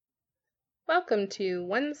Welcome to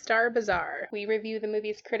One Star Bazaar. We review the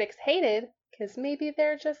movies critics hated because maybe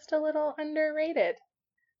they're just a little underrated.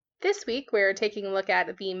 This week we're taking a look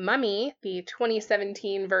at The Mummy, the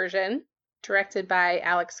 2017 version, directed by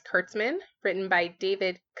Alex Kurtzman, written by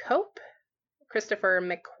David Koepp, Christopher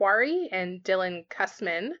McQuarrie, and Dylan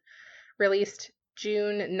Kussman, released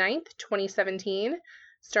June 9th, 2017,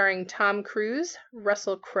 starring Tom Cruise,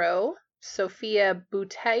 Russell Crowe, Sofia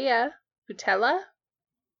Boutella.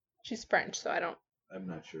 She's French, so I'm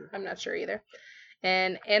not sure. I'm not sure either.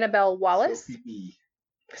 And Annabelle Wallis. Sophie B.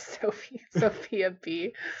 Sophia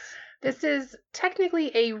B. This is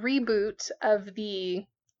technically a reboot of the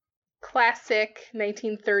classic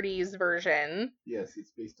 1930s version. Yes,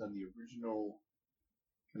 it's based on the original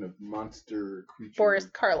kind of monster creature. Boris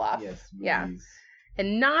Karloff. Yes, movies. Yeah.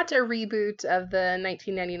 And not a reboot of the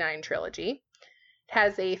 1999 trilogy. It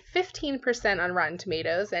has a 15% on Rotten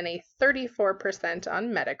Tomatoes and a 34%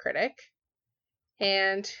 on Metacritic.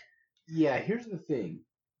 And yeah, here's the thing.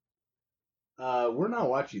 We're not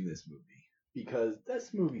watching this movie because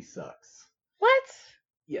this movie sucks. What?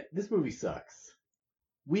 Yeah, this movie sucks.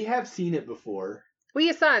 We have seen it before.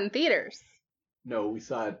 We saw it in theaters. No, we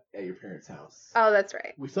saw it at your parents' house. Oh, that's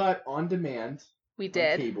right. We saw it on demand. We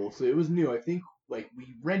did. On cable, so it was new. I think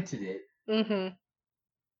we rented it. Mm-hmm.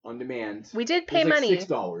 On demand. We did pay money.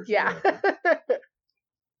 $6. Yeah.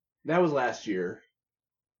 That was last year.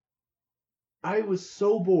 I was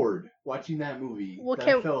so bored watching that movie that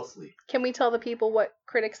I fell asleep. Can we tell the people what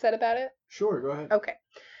critics said about it? Sure, go ahead. Okay.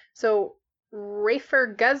 So,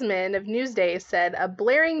 Rafer Guzman of Newsday said, a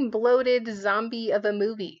blaring, bloated zombie of a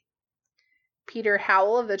movie. Peter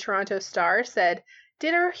Howell of the Toronto Star said,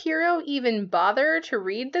 did our hero even bother to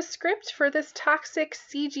read the script for this toxic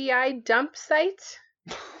CGI dump site?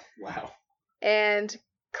 Wow. And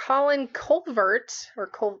Colin Colvert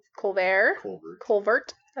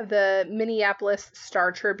of the Minneapolis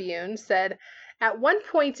Star Tribune said, at one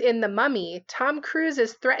point in The Mummy, Tom Cruise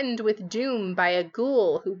is threatened with doom by a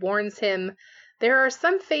ghoul who warns him, there are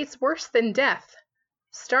some fates worse than death.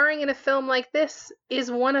 Starring in a film like this is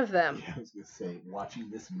one of them. Yeah, I was going to say, watching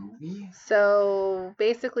this movie? So,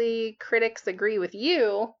 basically, critics agree with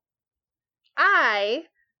you. I,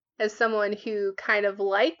 as someone who kind of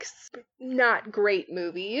likes not great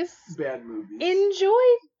movies, bad movies,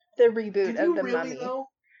 enjoyed the reboot of The Mummy. Though?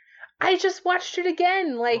 I just watched it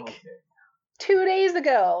again, 2 days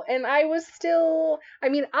ago, and I was still... I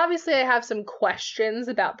mean, obviously I have some questions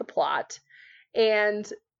about the plot, and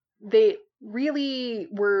they really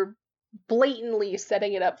were blatantly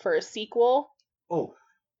setting it up for a sequel. Oh,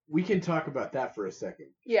 we can talk about that for a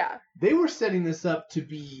second. Yeah. They were setting this up to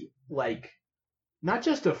be, not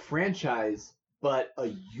just a franchise, but a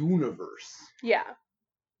universe. Yeah.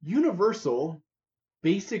 Universal,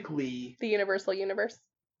 basically... The Universal Universe?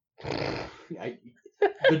 They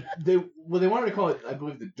wanted to call it, I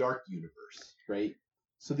believe, the Dark Universe, right?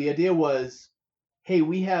 So the idea was, hey,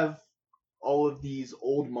 we have all of these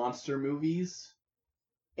old monster movies,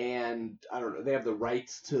 and, I don't know, they have the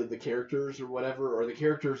rights to the characters or whatever, or the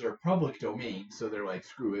characters are public domain, so they're like,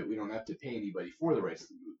 screw it, we don't have to pay anybody for the rights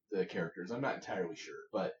to the characters. I'm not entirely sure,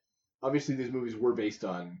 but obviously these movies were based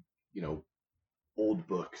on, old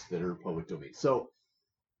books that are public domain. So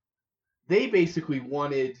they basically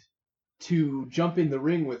wanted to jump in the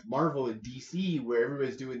ring with Marvel and DC, where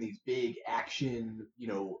everybody's doing these big action,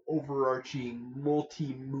 overarching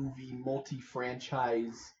multi-movie,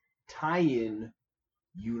 multi-franchise tie-in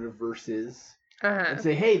universes, and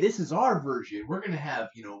say, hey, this is our version. We're going to have,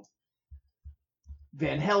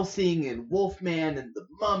 Van Helsing and Wolfman and the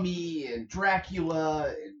Mummy and Dracula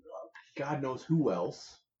and God knows who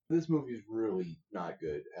else. This movie is really not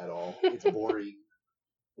good at all. It's boring.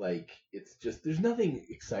 It's just, there's nothing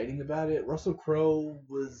exciting about it. Russell Crowe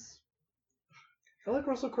I like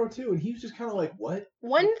Russell Crowe too, and he was just kind of like, what?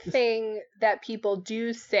 One thing that people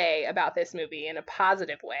do say about this movie in a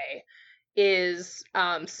positive way is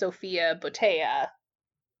Sofia Boutella,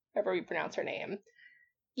 however we pronounce her name.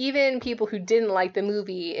 Even people who didn't like the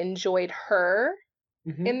movie enjoyed her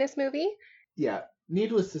in this movie. Yeah.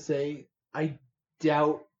 Needless to say, I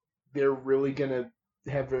doubt they're really going to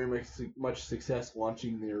have very much success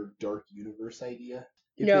launching their Dark Universe idea.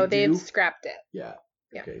 No, they've scrapped it. Yeah.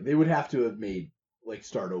 Okay. They would have to have made,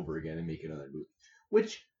 start over again and make another movie.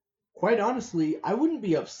 Which, quite honestly, I wouldn't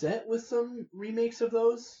be upset with some remakes of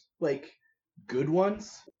those. Good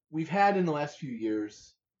ones. We've had in the last few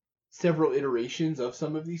years several iterations of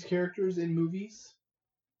some of these characters in movies,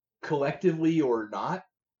 collectively or not.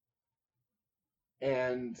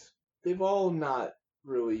 And they've all not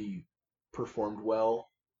really performed well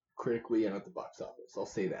critically and at the box office. I'll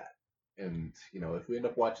say that. And, if we end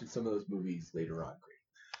up watching some of those movies later on, great.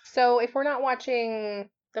 So if we're not watching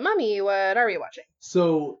The Mummy, what are we watching?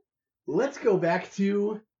 So let's go back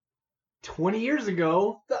to 20 years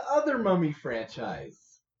ago, the other Mummy franchise.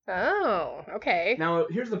 Oh, okay. Now,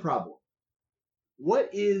 here's the problem. What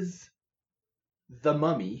is The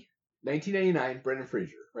Mummy? 1999, Brendan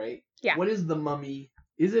Fraser, right? Yeah. What is The Mummy?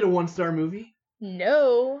 Is it a 1-star movie?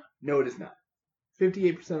 No. No, it is not.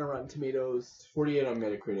 58% on Rotten Tomatoes, 48 on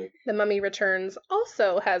Metacritic. The Mummy Returns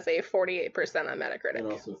also has a 48% on Metacritic.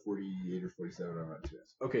 And also 48 or 47 on Rotten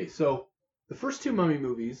Tomatoes. Okay, so the first two Mummy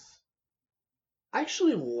movies, I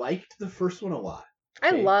actually liked the first one a lot.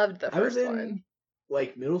 I loved the first I was in, one.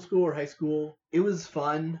 like, middle school or high school. It was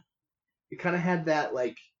fun. It kind of had that,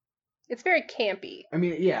 like... It's very campy. I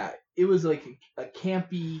mean, yeah, it was like a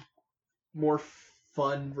campy, more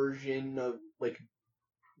fun version of, like,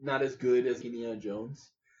 not as good as Indiana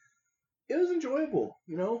Jones. It was enjoyable,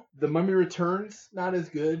 The Mummy Returns, not as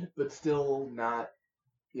good, but still not,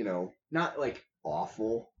 not, like,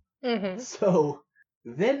 awful. Mm-hmm. So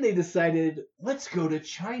then they decided, let's go to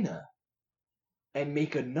China and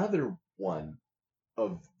make another one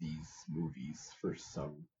of these movies for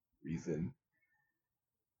some reason.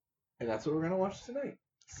 And that's what we're going to watch tonight.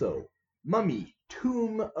 So, Mummy,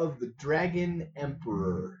 Tomb of the Dragon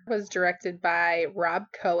Emperor. Was directed by Rob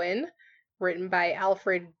Cohen, written by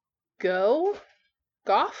Alfred Gough,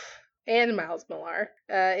 and Miles Millar.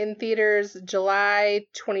 In theaters July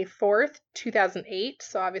 24th, 2008.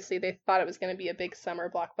 So obviously they thought it was going to be a big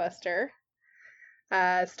summer blockbuster.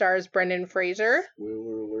 Stars Brendan Fraser.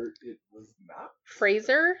 Spoiler alert, it was not.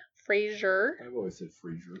 Fraser. I've always said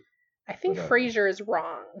Fraser. I think Fraser is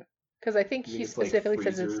wrong. Because I think he specifically like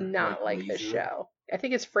says it's not like the show. I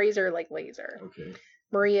think it's Fraser like laser. Okay.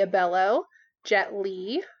 Maria Bello, Jet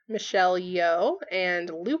Li, Michelle Yeoh, and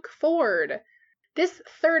Luke Ford. This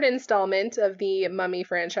third installment of the Mummy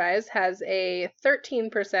franchise has a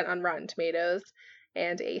 13% on Rotten Tomatoes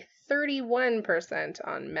and a 31%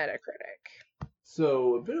 on Metacritic.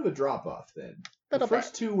 So a bit of a drop-off then. The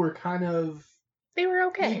first two were kind of... They were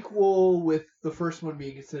okay. Equal, with the first one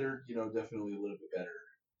being considered, definitely a little bit better.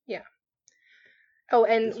 Yeah. Oh,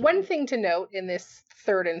 and one thing to note in this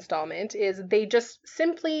third installment is they just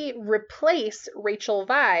simply replace Rachel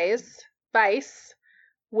Weisz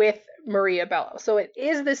with Maria Bello. So it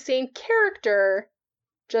is the same character,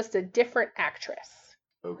 just a different actress.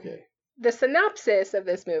 Okay. The synopsis of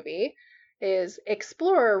this movie is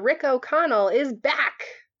explorer Rick O'Connell is back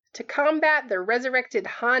to combat the resurrected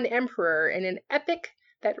Han Emperor in an epic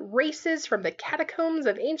that races from the catacombs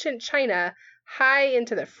of ancient China high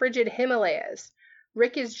into the frigid Himalayas.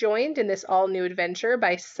 Rick is joined in this all-new adventure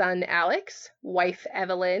by son Alex, wife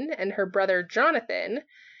Evelyn, and her brother Jonathan.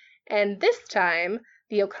 And this time,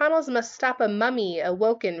 the O'Connells must stop a mummy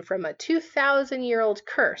awoken from a 2,000-year-old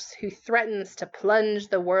curse who threatens to plunge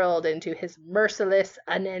the world into his merciless,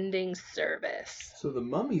 unending service. So the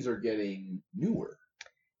mummies are getting newer.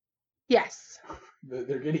 Yes.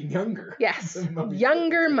 They're getting younger. Yes.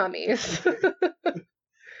 Younger mummies.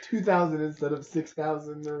 2,000 instead of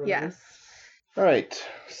 6,000 or whatever. Yes. All right.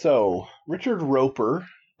 So Richard Roper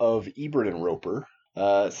of Ebert and Roper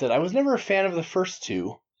said, I was never a fan of the first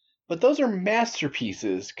two, but those are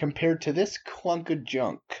masterpieces compared to this clunk of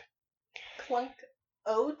junk. Clunk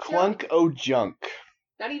o' junk.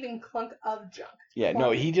 Not even clunk of junk. Yeah,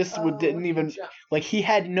 no, he just didn't even... Junk. Like, he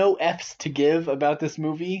had no F's to give about this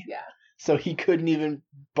movie. Yeah. So he couldn't even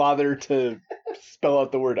bother to spell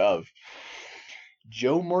out the word of.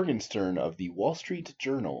 Joe Morgenstern of the Wall Street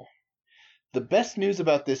Journal. The best news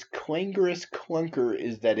about this clangorous clunker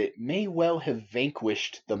is that it may well have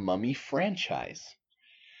vanquished the Mummy franchise.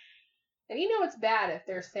 And it's bad if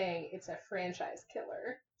they're saying it's a franchise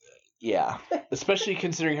killer. Yeah, especially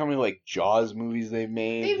considering how many, like, Jaws movies they've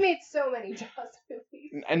made. They've made so many Jaws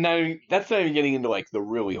movies. And now, that's not even getting into, like, the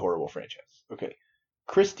really horrible franchise. Okay.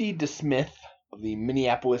 Christy DeSmith of the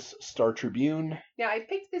Minneapolis Star-Tribune. Now, I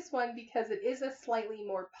picked this one because it is a slightly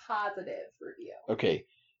more positive review. Okay.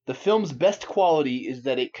 The film's best quality is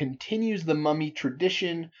that it continues the Mummy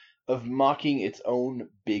tradition of mocking its own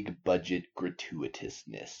big-budget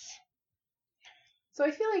gratuitousness. So I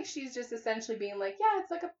feel like she's just essentially being like, yeah, it's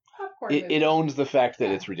like a popcorn movie. It owns the fact that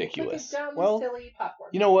it's ridiculous. It's like a dumb, silly popcorn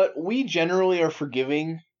movie. You know what? We generally are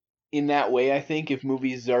forgiving in that way, I think, if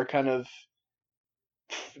movies are kind of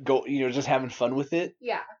just having fun with it.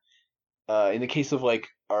 Yeah. In the case of, like,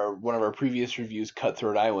 one of our previous reviews,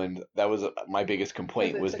 Cutthroat Island, that was my biggest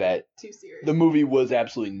complaint, was that the movie was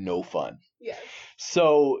absolutely no fun. Yeah.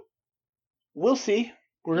 So, we'll see.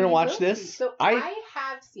 We're going to watch this. So I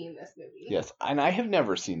have seen this movie. Yes, and I have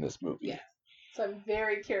never seen this movie. Yes. So I'm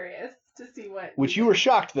very curious. to see what. Which you were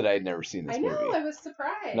shocked that I had never seen this I know, movie. I was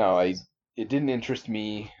surprised. No, it didn't interest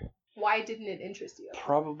me. Why didn't it interest you?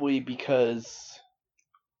 Probably because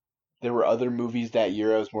there were other movies that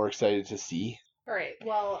year I was more excited to see. All right.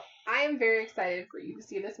 Well, I am very excited for you to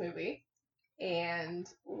see this movie, and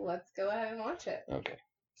let's go ahead and watch it. Okay.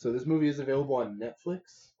 So this movie is available on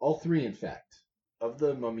Netflix. All three, in fact, of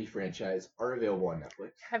the Mummy franchise are available on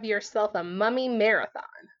Netflix. Have yourself a Mummy marathon.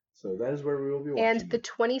 So that is where we will be watching. And the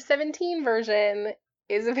 2017 version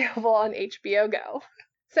is available on HBO Go.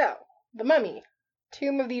 So, The Mummy,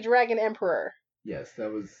 Tomb of the Dragon Emperor. Yes,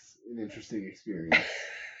 that was an interesting experience.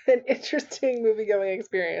 An interesting movie-going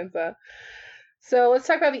experience, huh? So let's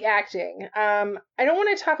talk about the acting. I don't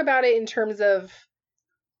want to talk about it in terms of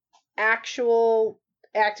actual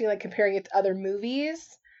acting, like comparing it to other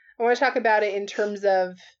movies. I want to talk about it in terms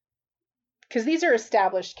of, because these are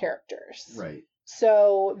established characters. Right.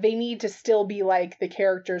 So they need to still be like the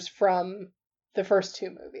characters from the first two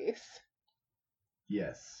movies.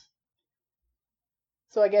 Yes.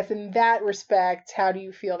 So I guess in that respect, how do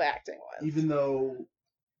you feel the acting was? Even though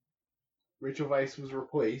Rachel Weisz was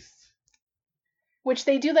replaced. Which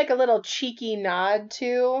they do like a little cheeky nod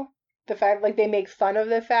to. The fact, like, they make fun of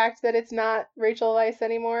the fact that it's not Rachel Weisz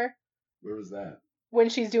anymore. Where was that? When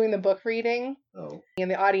she's doing the book reading. Oh. And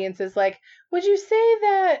the audience is like, would you say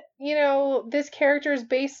that, you know, this character is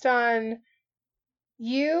based on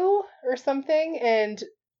you or something? And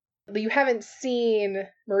you haven't seen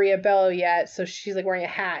Maria Bello yet, so she's like wearing a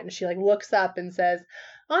hat and she like looks up and says,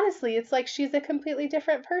 honestly, it's like she's a completely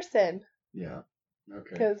different person. Yeah.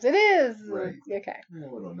 Okay. Because it is. Right. Okay.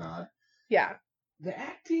 A little nod. Yeah. The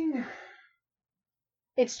acting,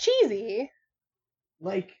 It's cheesy.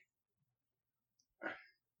 like,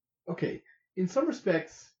 okay, in some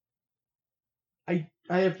respects, I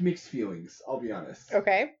have mixed feelings, I'll be honest.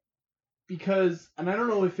 Okay. Because, and I don't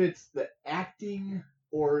know if it's the acting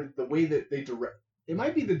or the way that they direct, it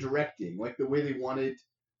might be the directing, like the way they wanted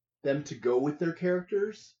them to go with their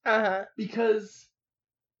characters. Uh-huh. Because,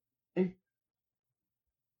 and,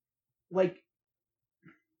 like,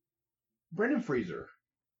 Brendan Fraser,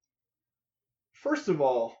 first of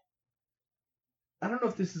all, I don't know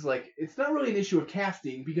if this is like, it's not really an issue of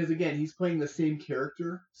casting because, again, he's playing the same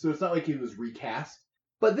character, so it's not like he was recast.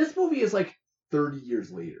 But this movie is like 30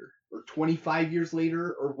 years later, or 25 years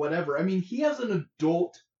later, or whatever. I mean, he has an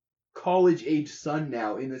adult college-age son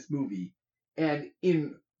now in this movie, and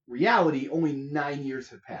in reality, only 9 years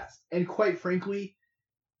have passed. And quite frankly,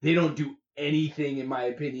 they don't do anything, in my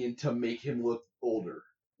opinion, to make him look older.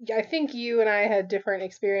 Yeah, I think you and I had different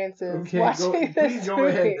experiences Okay, watching this please go movie.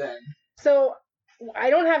 ahead then. So,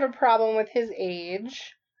 I don't have a problem with his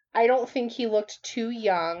age. I don't think he looked too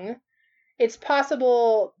young. It's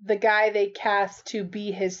possible the guy they cast to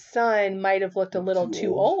be his son might have looked a little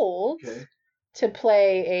too old Okay. to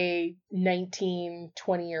play a 19,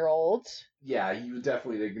 20-year-old. Yeah, he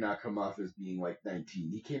definitely did not come off as being like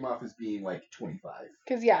 19. He came off as being like 25.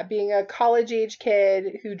 Because, yeah, being a college-age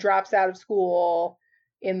kid who drops out of school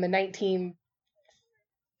in the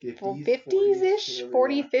 50s-ish,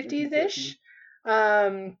 50s-ish.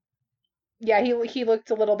 Yeah, he looked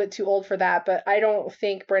a little bit too old for that, but I don't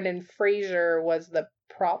think Brendan Fraser was the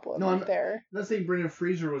problem there. I'm not saying Brendan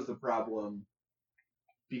Fraser was the problem,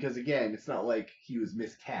 because again, it's not like he was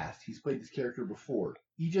miscast. He's played this character before.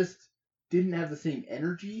 He just didn't have the same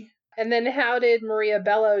energy. And then how did Maria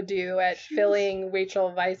Bello do at filling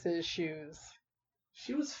Rachel Weisz's shoes?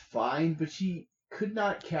 She was fine, but she could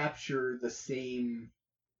not capture the same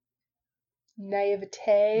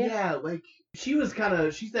naivete. Yeah, like she's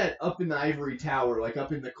that up in the ivory tower, like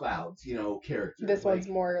up in the clouds, character. This one's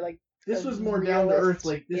more like this was more down to earth.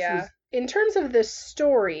 Like this was. In terms of the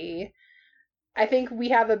story, I think we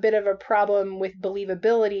have a bit of a problem with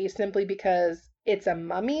believability simply because it's a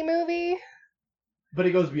mummy movie. But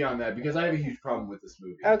it goes beyond that because I have a huge problem with this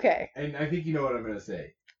movie. Okay. And I think you know what I'm gonna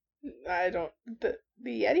say. I don't. The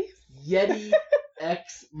Yetis? Yeti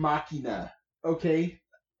Ex Machina. Okay?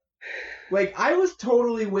 Like, I was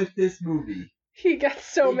totally with this movie. He got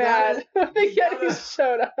so mad when the Yetis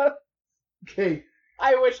showed up. Okay.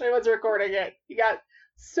 I wish I was recording it. He got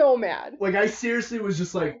so mad. Like, I seriously was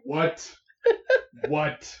just like, what?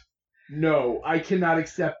 What? No, I cannot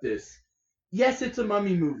accept this. Yes, it's a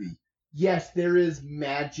mummy movie. Yes, there is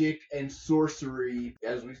magic and sorcery,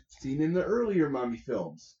 as we've seen in the earlier mummy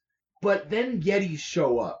films. But then Yetis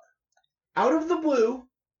show up. Out of the blue,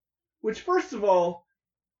 which, first of all,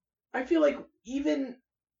 I feel like even,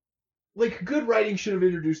 like, good writing should have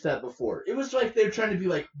introduced that before. It was like they're trying to be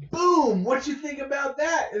like, boom, what you think about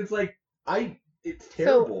that? And it's like, it's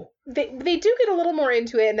terrible. So they do get a little more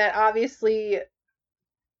into it, and that obviously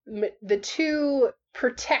the two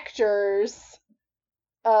protectors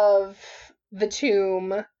of the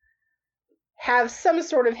tomb have some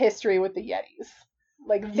sort of history with the Yetis.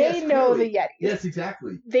 Like, they Yes, know clearly. the Yetis. Yes,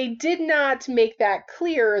 exactly. They did not make that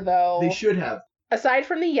clear, though. They should have. Aside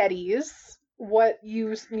from the Yetis, what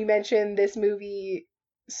you mentioned, this movie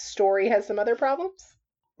story has some other problems?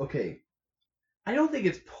 Okay. I don't think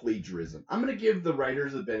it's plagiarism. I'm going to give the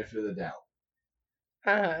writers the benefit of the doubt.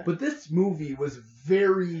 Uh-huh. But this movie was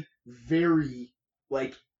very, very,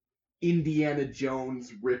 like, Indiana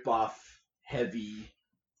Jones ripoff heavy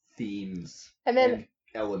themes And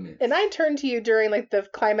elements. And I turned to you during, like, the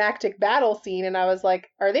climactic battle scene, and I was like,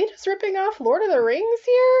 are they just ripping off Lord of the Rings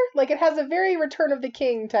here? Like, it has a very Return of the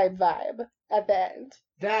King type vibe at the end.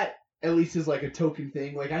 That, at least, is, like, a token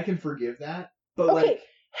thing. Like, I can forgive that. But, Okay, like...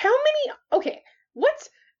 how many... Okay, what's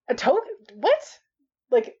a token... What?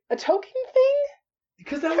 Like, a token thing?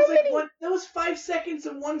 Because that How was, like, many- that was 5 seconds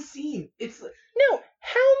of one scene. It's... No,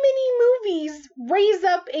 how many movies raise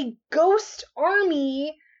up a ghost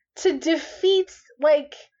army to defeat,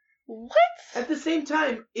 like... What? At the same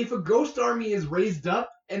time, if a ghost army is raised up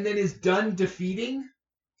and then is done defeating,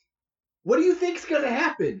 what do you think's gonna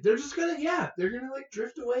happen? They're just gonna, they're gonna, like,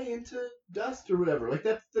 drift away into dust or whatever. Like,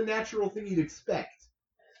 that's the natural thing you'd expect.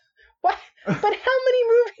 What? But how many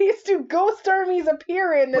movies do ghost armies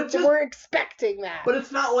appear in that we're expecting that? But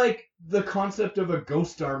it's not like the concept of a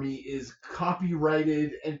ghost army is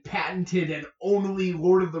copyrighted and patented and only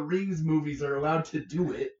Lord of the Rings movies are allowed to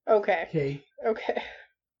do it. Okay. Okay.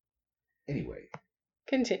 Anyway.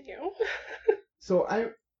 Continue. So I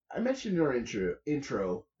mentioned in our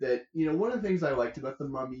intro that, you know, one of the things I liked about The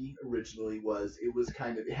Mummy originally was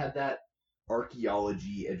it had that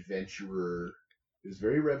archaeology adventurer. It was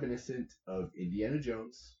very reminiscent of Indiana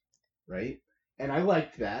Jones, right? And I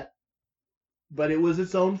liked that. But it was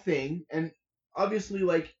its own thing. And obviously,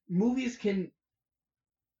 like, movies can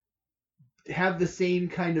have the same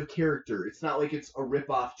kind of character. It's not like it's a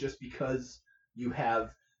ripoff just because you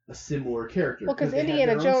have a similar character. Well, because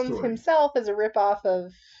Indiana Jones himself is a ripoff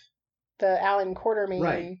of the Alan Quatermain.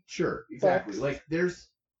 Right, sure, exactly. Books. Like, there's,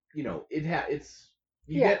 you know,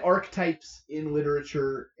 you get archetypes in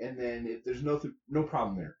literature, and then there's no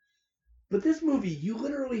problem there. But this movie, you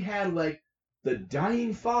literally had, like, the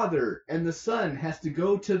dying father and the son has to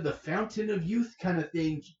go to the fountain of youth kind of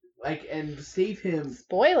thing, like, and save him.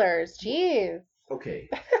 Spoilers, jeez. Okay.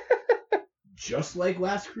 Just like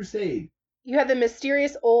Last Crusade. You had the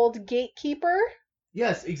mysterious old gatekeeper.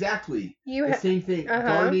 Yes, exactly. The same thing,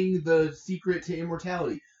 guarding the secret to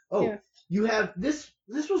immortality. Oh, yes. You have this.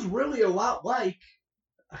 This was really a lot like.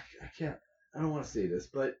 I don't want to say this,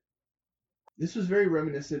 but this was very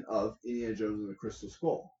reminiscent of Indiana Jones and the Crystal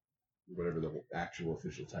Skull, whatever the actual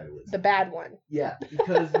official title is. The bad one. Yeah,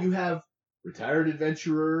 because you have retired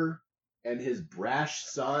adventurer and his brash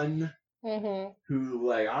son. Mm-hmm. Who,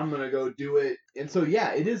 like, I'm gonna go do it. And so,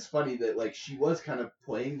 yeah, it is funny that, like, she was kind of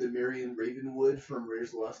playing the Marion Ravenwood from Raiders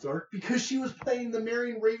of the Lost Ark because she was playing the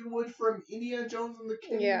Marion Ravenwood from Indiana Jones and the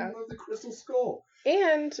Kingdom of the Crystal Skull.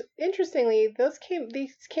 And interestingly,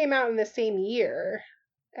 these came out in the same year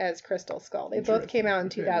as Crystal Skull. They both came out in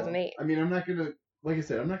 2008. Well, I mean, I'm not gonna, like I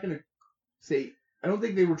said, I'm not gonna say I don't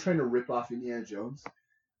think they were trying to rip off Indiana Jones.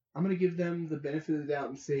 I'm gonna give them the benefit of the doubt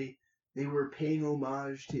and say they were paying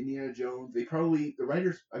homage to Indiana Jones. The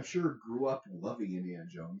writers, I'm sure, grew up loving Indiana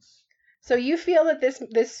Jones. So you feel that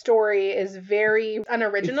this story is very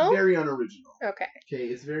unoriginal? It's very unoriginal. Okay. Okay,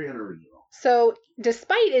 it's very unoriginal. So,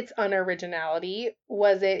 despite its unoriginality,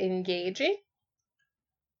 was it engaging?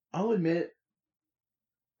 I'll admit,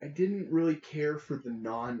 I didn't really care for the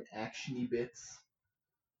non-actiony bits.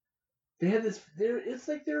 They had this. It's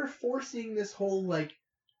like they're forcing this whole, like,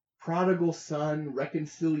 prodigal son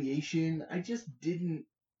reconciliation. I just didn't.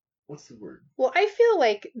 What's the word? Well, I feel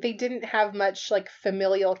like they didn't have much, like,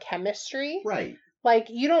 familial chemistry. Right. Like,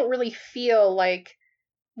 you don't really feel like.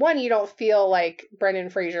 One, you don't feel like Brendan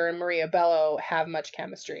Fraser and Maria Bello have much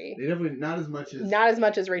chemistry. They definitely not as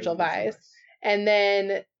much as Rachel Weisz. And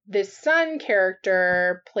then this son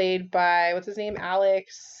character played by what's his name?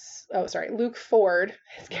 Luke Ford.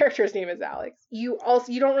 His character's name is Alex. You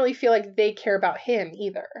don't really feel like they care about him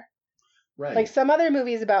either. Right. Like some other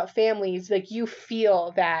movies about families, like you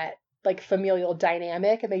feel that like familial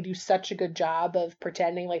dynamic and they do such a good job of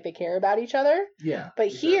pretending like they care about each other. Yeah. But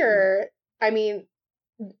exactly. Here, I mean,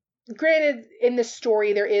 granted, in this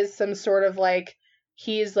story, there is some sort of like,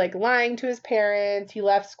 he's like lying to his parents, he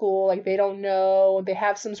left school, like they don't know, they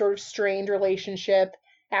have some sort of strained relationship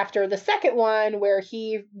after the second one where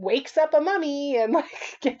he wakes up a mummy and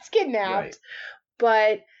like gets kidnapped. Right.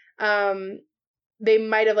 But they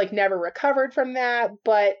might have like never recovered from that,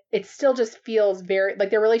 but it still just feels very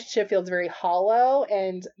like their relationship feels very hollow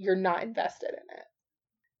and you're not invested in it.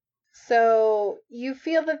 So you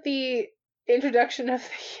feel that the introduction of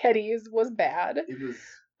the Yetis was bad. It was.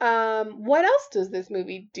 What else does this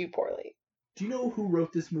movie do poorly? Do you know who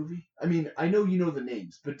wrote this movie? I mean, I know you know the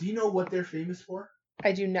names, but do you know what they're famous for?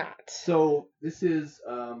 I do not. So this is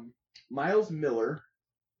Miles Miller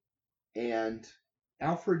and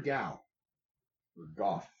Alfred Gough. Or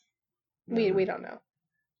Goff. We don't know.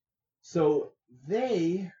 So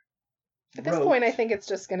they At this point, I think it's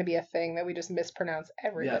just going to be a thing that we just mispronounce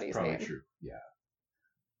everybody's probably name. true. Yeah.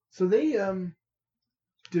 So they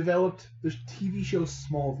developed the TV show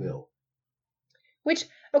Smallville. Which,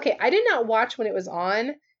 okay, I did not watch when it was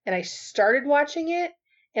on, and I started watching it,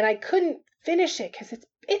 and I couldn't finish it because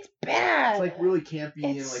it's bad. It's like really campy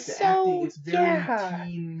and like the acting. It's very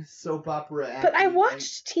teen soap opera acting. But I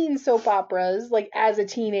watched teen soap operas like as a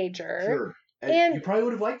teenager. Sure. And you probably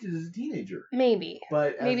would have liked it as a teenager. Maybe.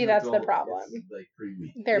 But maybe that's the problem. It's like pretty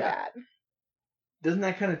weak. They're bad. Doesn't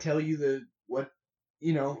that kind of tell you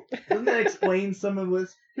doesn't that explain some of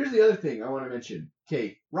this? Here's the other thing I want to mention.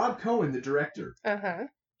 Okay, Rob Cohen, the director. Uh-huh.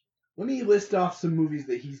 Let me list off some movies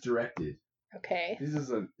that he's directed. Okay.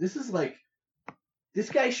 This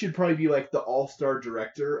guy should probably be like the all-star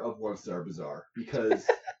director of One Star Bazaar, because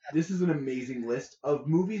this is an amazing list of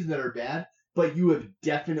movies that are bad, but you have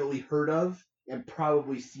definitely heard of and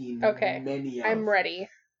probably seen many of. I'm ready.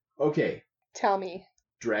 Okay. Tell me.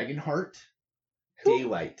 Dragonheart.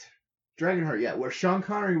 Daylight. Dragonheart, yeah, where Sean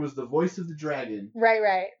Connery was the voice of the dragon.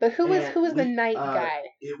 Right. But who was the night guy?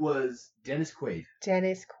 It was Dennis Quaid.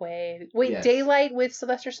 Dennis Quaid. Wait, yes. Daylight with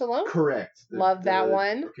Sylvester Stallone? Correct. Love that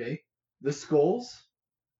one. Okay. The Skulls.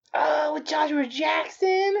 Oh, with Joshua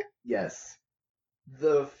Jackson? Yes.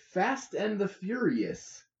 The Fast and the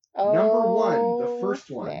Furious. Oh, Number 1, the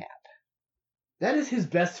first one. Snap. That is his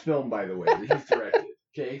best film, by the way, that he's directed.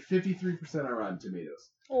 Okay, 53% on Rotten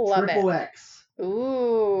Tomatoes. Love Triple it. X.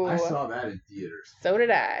 Ooh. I saw that in theaters. So did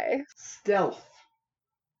I. Stealth.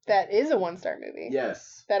 That is a 1-star movie.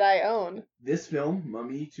 Yes. That I own. This film,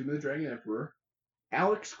 Mummy, Tomb of the Dragon Emperor.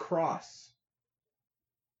 Alex Cross.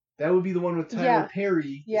 That would be the one with Tyler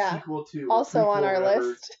Perry, the sequel to... Also on our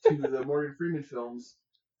list. to the Morgan Freeman films,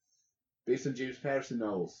 based on James Patterson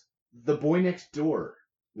novels. The Boy Next Door,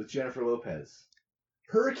 with Jennifer Lopez.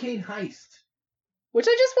 Hurricane Heist. Which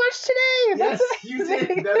I just watched today. Yes, you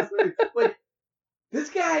did. That's like, this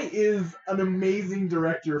guy is an amazing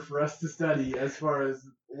director for us to study as far as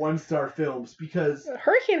 1-star films, because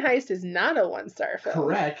Hurricane Heist is not a 1-star film.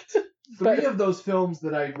 Correct. Three of those films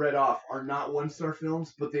that I read off are not 1-star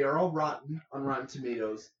films, but they are all rotten on Rotten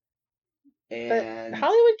Tomatoes. And but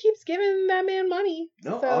Hollywood keeps giving that man money.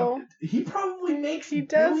 No, so he probably makes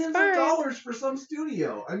billions of dollars for some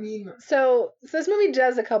studio. I mean, so this movie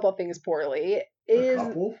does a couple things poorly. A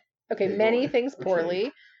couple? Okay, many things poorly.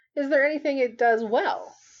 Okay. Is there anything it does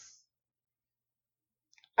well?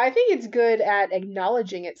 I think it's good at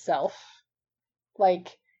acknowledging itself. Like,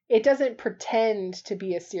 it doesn't pretend to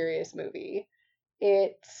be a serious movie.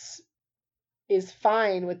 It is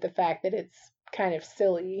fine with the fact that it's kind of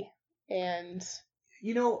silly and...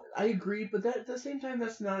 You know, I agree, but at the same time,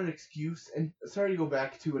 that's not an excuse. And sorry to go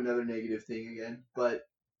back to another negative thing again, but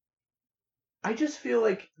I just feel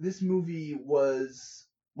like this movie was,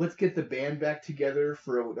 let's get the band back together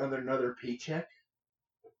for another paycheck.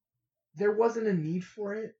 There wasn't a need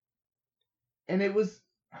for it. And it was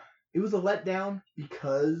a letdown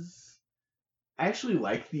because I actually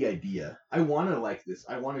like the idea. I wanted to like this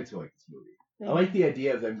movie. Mm-hmm. I like the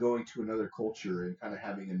idea of them going to another culture and kind of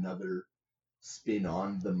having another spin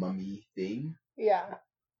on the Mummy thing. Yeah.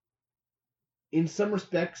 In some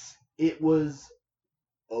respects, it was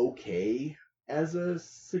okay as a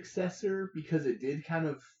successor because it did kind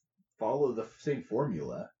of follow the same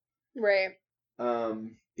formula. Right.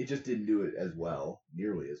 It just didn't do it as well,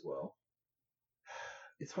 nearly as well.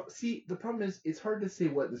 The problem is it's hard to say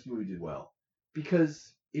what this movie did well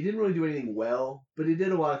because it didn't really do anything well, but it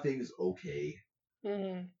did a lot of things okay.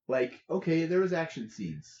 Mm-hmm. Like, okay, there was action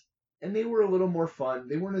scenes, and they were a little more fun.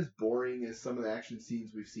 They weren't as boring as some of the action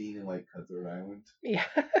scenes we've seen in like Cutthroat Island. Yeah,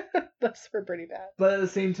 those were pretty bad. But at the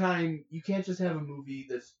same time, you can't just have a movie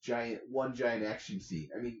that's one giant action scene.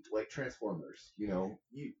 I mean, like Transformers, you know,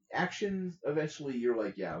 actions. Eventually, you're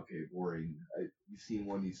like, yeah, okay, boring. You've seen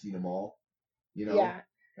one, you've seen them all. You know. Yeah.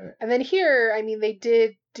 And then here, I mean, they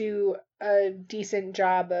did do a decent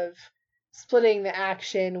job of splitting the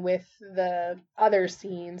action with the other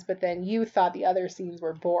scenes, but then you thought the other scenes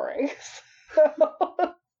were boring.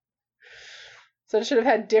 So it should have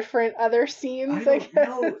had different other scenes, I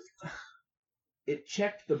guess. it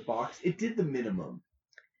checked the box. It did the minimum.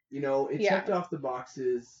 It Yeah. checked off the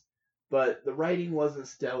boxes, but the writing wasn't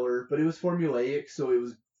stellar. But it was formulaic, so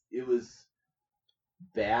it was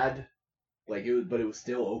bad. But it was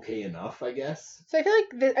still okay enough, I guess. So I feel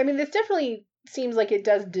like this definitely seems like it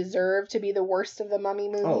does deserve to be the worst of the Mummy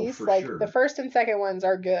movies. for like sure. the first and second ones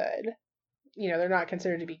are good. They're not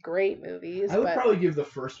considered to be great movies. I would but... probably give the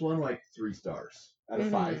first one like 3 stars out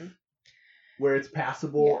of 5, where it's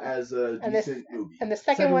passable as a decent movie. And the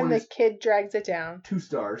second one, the kid drags it down. 2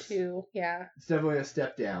 stars. 2, yeah. It's definitely a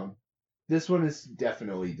step down. This one is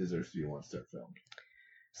definitely deserves to be a 1-star film.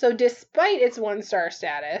 So despite its 1-star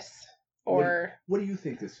status, or what do you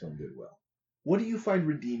think this film did well? What do you find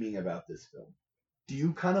redeeming about this film? Do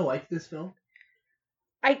you kind of like this film?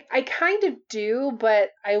 I kind of do,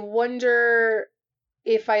 but I wonder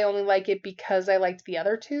if I only like it because I liked the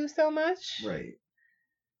other 2 so much. Right.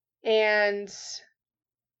 And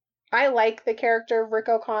I like the character of Rick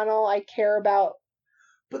O'Connell. I care about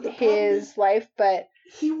his life, but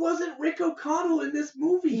he wasn't Rick O'Connell in this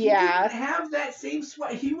movie. Yeah. He didn't have that same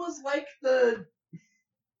swag. He was like the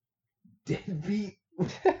deadbeat,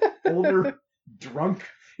 older drunk,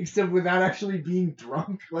 except without actually being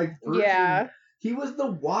drunk, like version. Yeah. He was the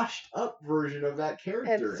washed up version of that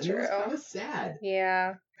character, It's and true. it was kind of sad.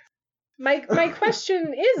 Yeah. My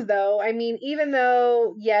question is, though, even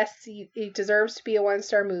though, yes, it deserves to be a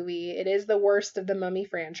 1-star movie, it is the worst of the Mummy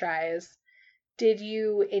franchise. Did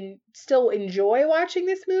you still enjoy watching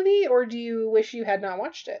this movie, or do you wish you had not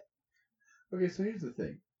watched it? Okay, so here's the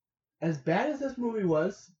thing. As bad as this movie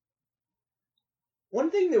was, one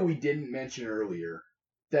thing that we didn't mention earlier,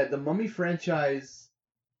 that the Mummy franchise,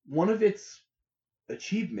 one of its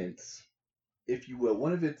achievements, if you will,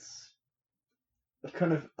 one of its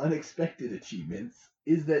kind of unexpected achievements,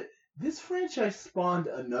 is that this franchise spawned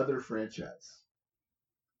another franchise.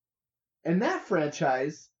 And that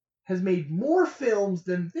franchise has made more films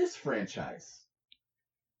than this franchise.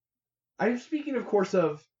 I'm speaking, of course,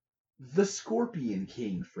 of the Scorpion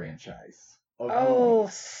King franchise.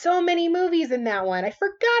 Movies. So many movies in that one. I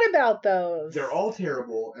forgot about those. They're all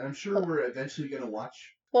terrible, and I'm sure we're eventually going to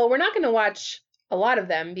watch. Well, we're not going to watch a lot of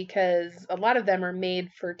them because a lot of them are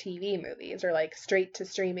made for TV movies or like straight to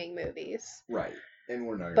streaming movies. Right. And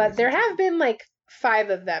we're not. But there have been like 5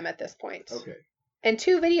 of them at this point. Okay. And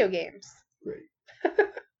 2 video games. Great.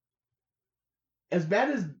 As bad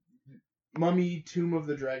as Mummy Tomb of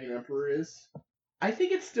the Dragon Emperor is, I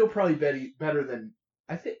think it's still probably better than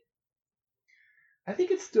I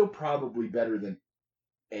think it's still probably better than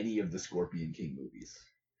any of the Scorpion King movies.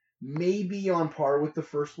 Maybe on par with the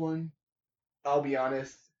first one. I'll be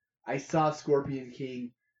honest. I saw Scorpion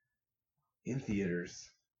King in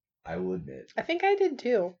theaters, I will admit. I think I did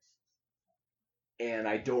too. And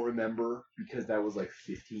I don't remember because that was like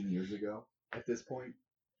 15 years ago at this point.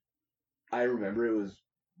 I remember it was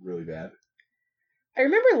really bad. I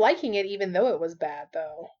remember liking it even though it was bad,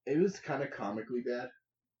 though. It was kind of comically bad.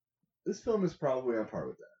 This film is probably on par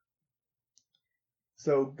with that.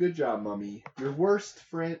 So, good job, Mummy. Your worst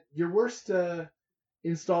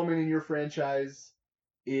installment in your franchise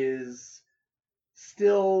is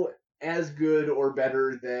still as good or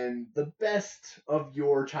better than the best of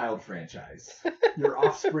your child franchise, your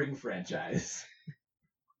offspring franchise.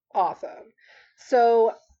 Awesome.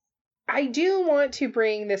 So, I do want to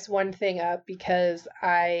bring this one thing up because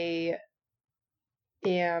I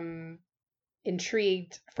am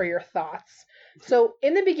intrigued for your thoughts. So,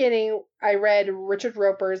 in the beginning, I read Richard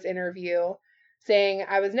Roper's interview saying,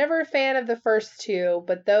 I was never a fan of the first 2,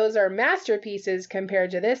 but those are masterpieces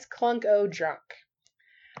compared to this clunk-o drunk.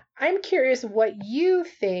 I'm curious what you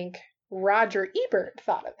think Roger Ebert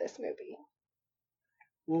thought of this movie.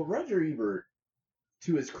 Well, Roger Ebert,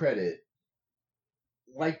 to his credit,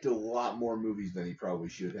 liked a lot more movies than he probably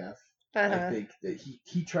should have. I think that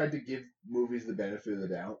he tried to give movies the benefit of the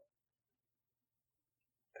doubt.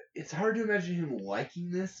 It's hard to imagine him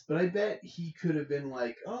liking this, but I bet he could have been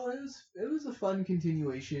like, "Oh, it was a fun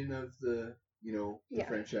continuation of the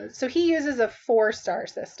franchise." So he uses a 4-star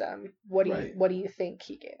system. What do you think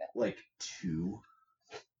he gave it? Like 2.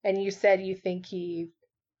 And you said you think he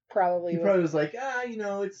probably was like,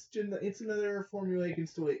 it's another formulaic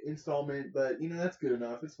installment, but that's good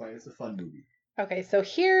enough. It's fine. It's a fun movie. Okay, so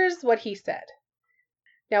here's what he said.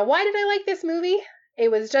 Now, why did I like this movie?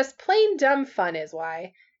 It was just plain dumb fun is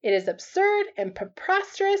why. It is absurd and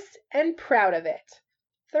preposterous and proud of it.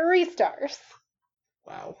 3 stars.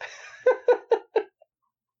 Wow.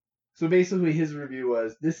 So basically his review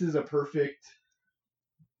was, this is a perfect,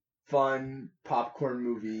 fun popcorn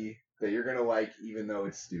movie that you're going to like even though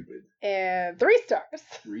it's stupid. And 3 stars.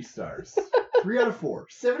 3 stars. 3 out of 4.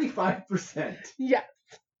 75%. Yes.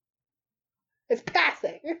 It's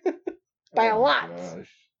passing. By a Oh lot. my gosh.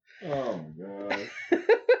 Oh my gosh.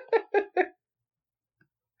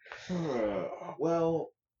 Well,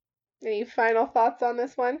 Any final thoughts on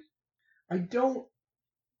this one? I don't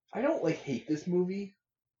like hate this movie.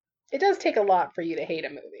 It does take a lot for you to hate a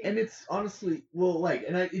movie. And it's honestly,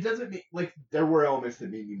 it doesn't make, like, there were elements that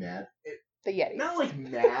made me mad. The Yetis. Not like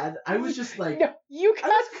mad. I was just like, no, you I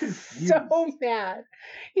was got confused. so mad.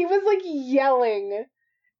 He was like yelling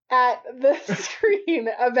at the screen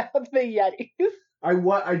about the Yetis. I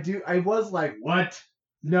was like, what?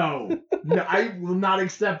 No, I will not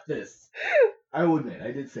accept this. I will admit,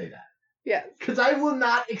 I did say that. Yes. Because I will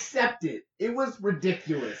not accept it. It was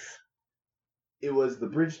ridiculous. It was the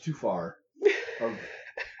bridge too far of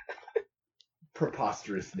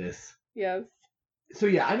preposterousness. Yes. So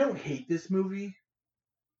yeah, I don't hate this movie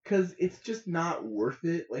because it's just not worth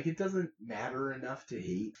it. Like, it doesn't matter enough to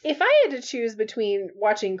hate. If I had to choose between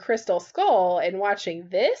watching Crystal Skull and watching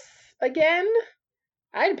this again,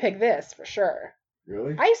 I'd pick this for sure.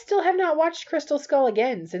 Really? I still have not watched Crystal Skull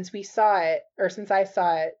again since I saw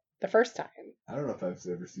it the first time. I don't know if I've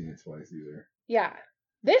ever seen it twice either. Yeah.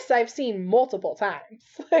 This I've seen multiple times.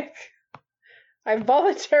 Like, I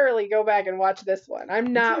voluntarily go back and watch this one.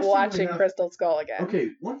 I'm not Interestingly watching enough- Crystal Skull again. Okay,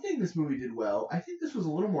 one thing this movie did well, I think this was a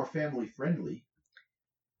little more family friendly.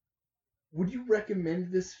 Would you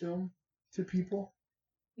recommend this film to people?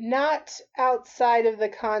 Not outside of the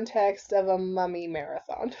context of a mummy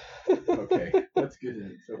marathon. Okay, that's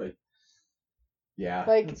good. So, like, yeah,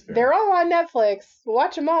 Like, that's fair. they're all on Netflix.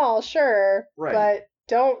 Watch them all, sure. Right. But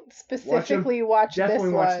don't specifically watch this Definitely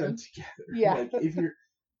one. watch them together. Yeah. Like, if you're,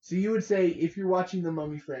 so you would say if you're watching the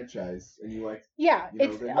Mummy franchise and you like, Yeah, you know,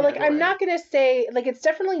 it's then like go I'm ahead. not gonna say like it's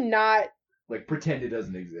definitely not. like, pretend it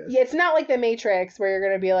doesn't exist. Yeah, it's not like The Matrix where you're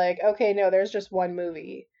gonna be like, okay, no, there's just one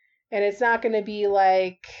movie, and it's not gonna be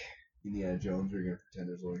like, Indiana Jones, you're gonna pretend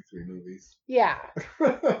there's only 3 movies. yeah,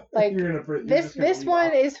 Like, you're this just gonna this leave one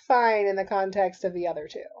off. is fine in the context of the other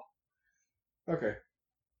two. Okay.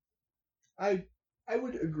 I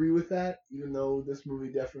would agree with that, even though this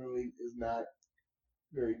movie definitely is not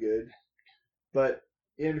very good. But,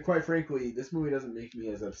 and quite frankly, this movie doesn't make me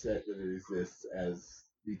as upset that it exists as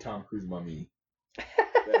the Tom Cruise Mummy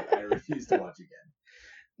that I refuse to watch again.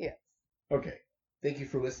 Yes. Okay. Thank you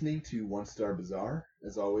for listening to One Star Bazaar.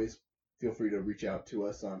 As always, feel free to reach out to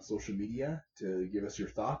us on social media to give us your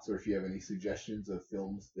thoughts, or if you have any suggestions of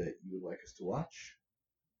films that you would like us to watch.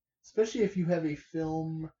 Especially if you have a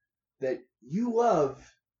film that you love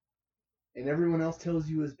and everyone else tells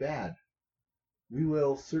you is bad. We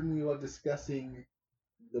will certainly love discussing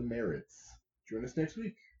the merits. Join us next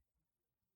week.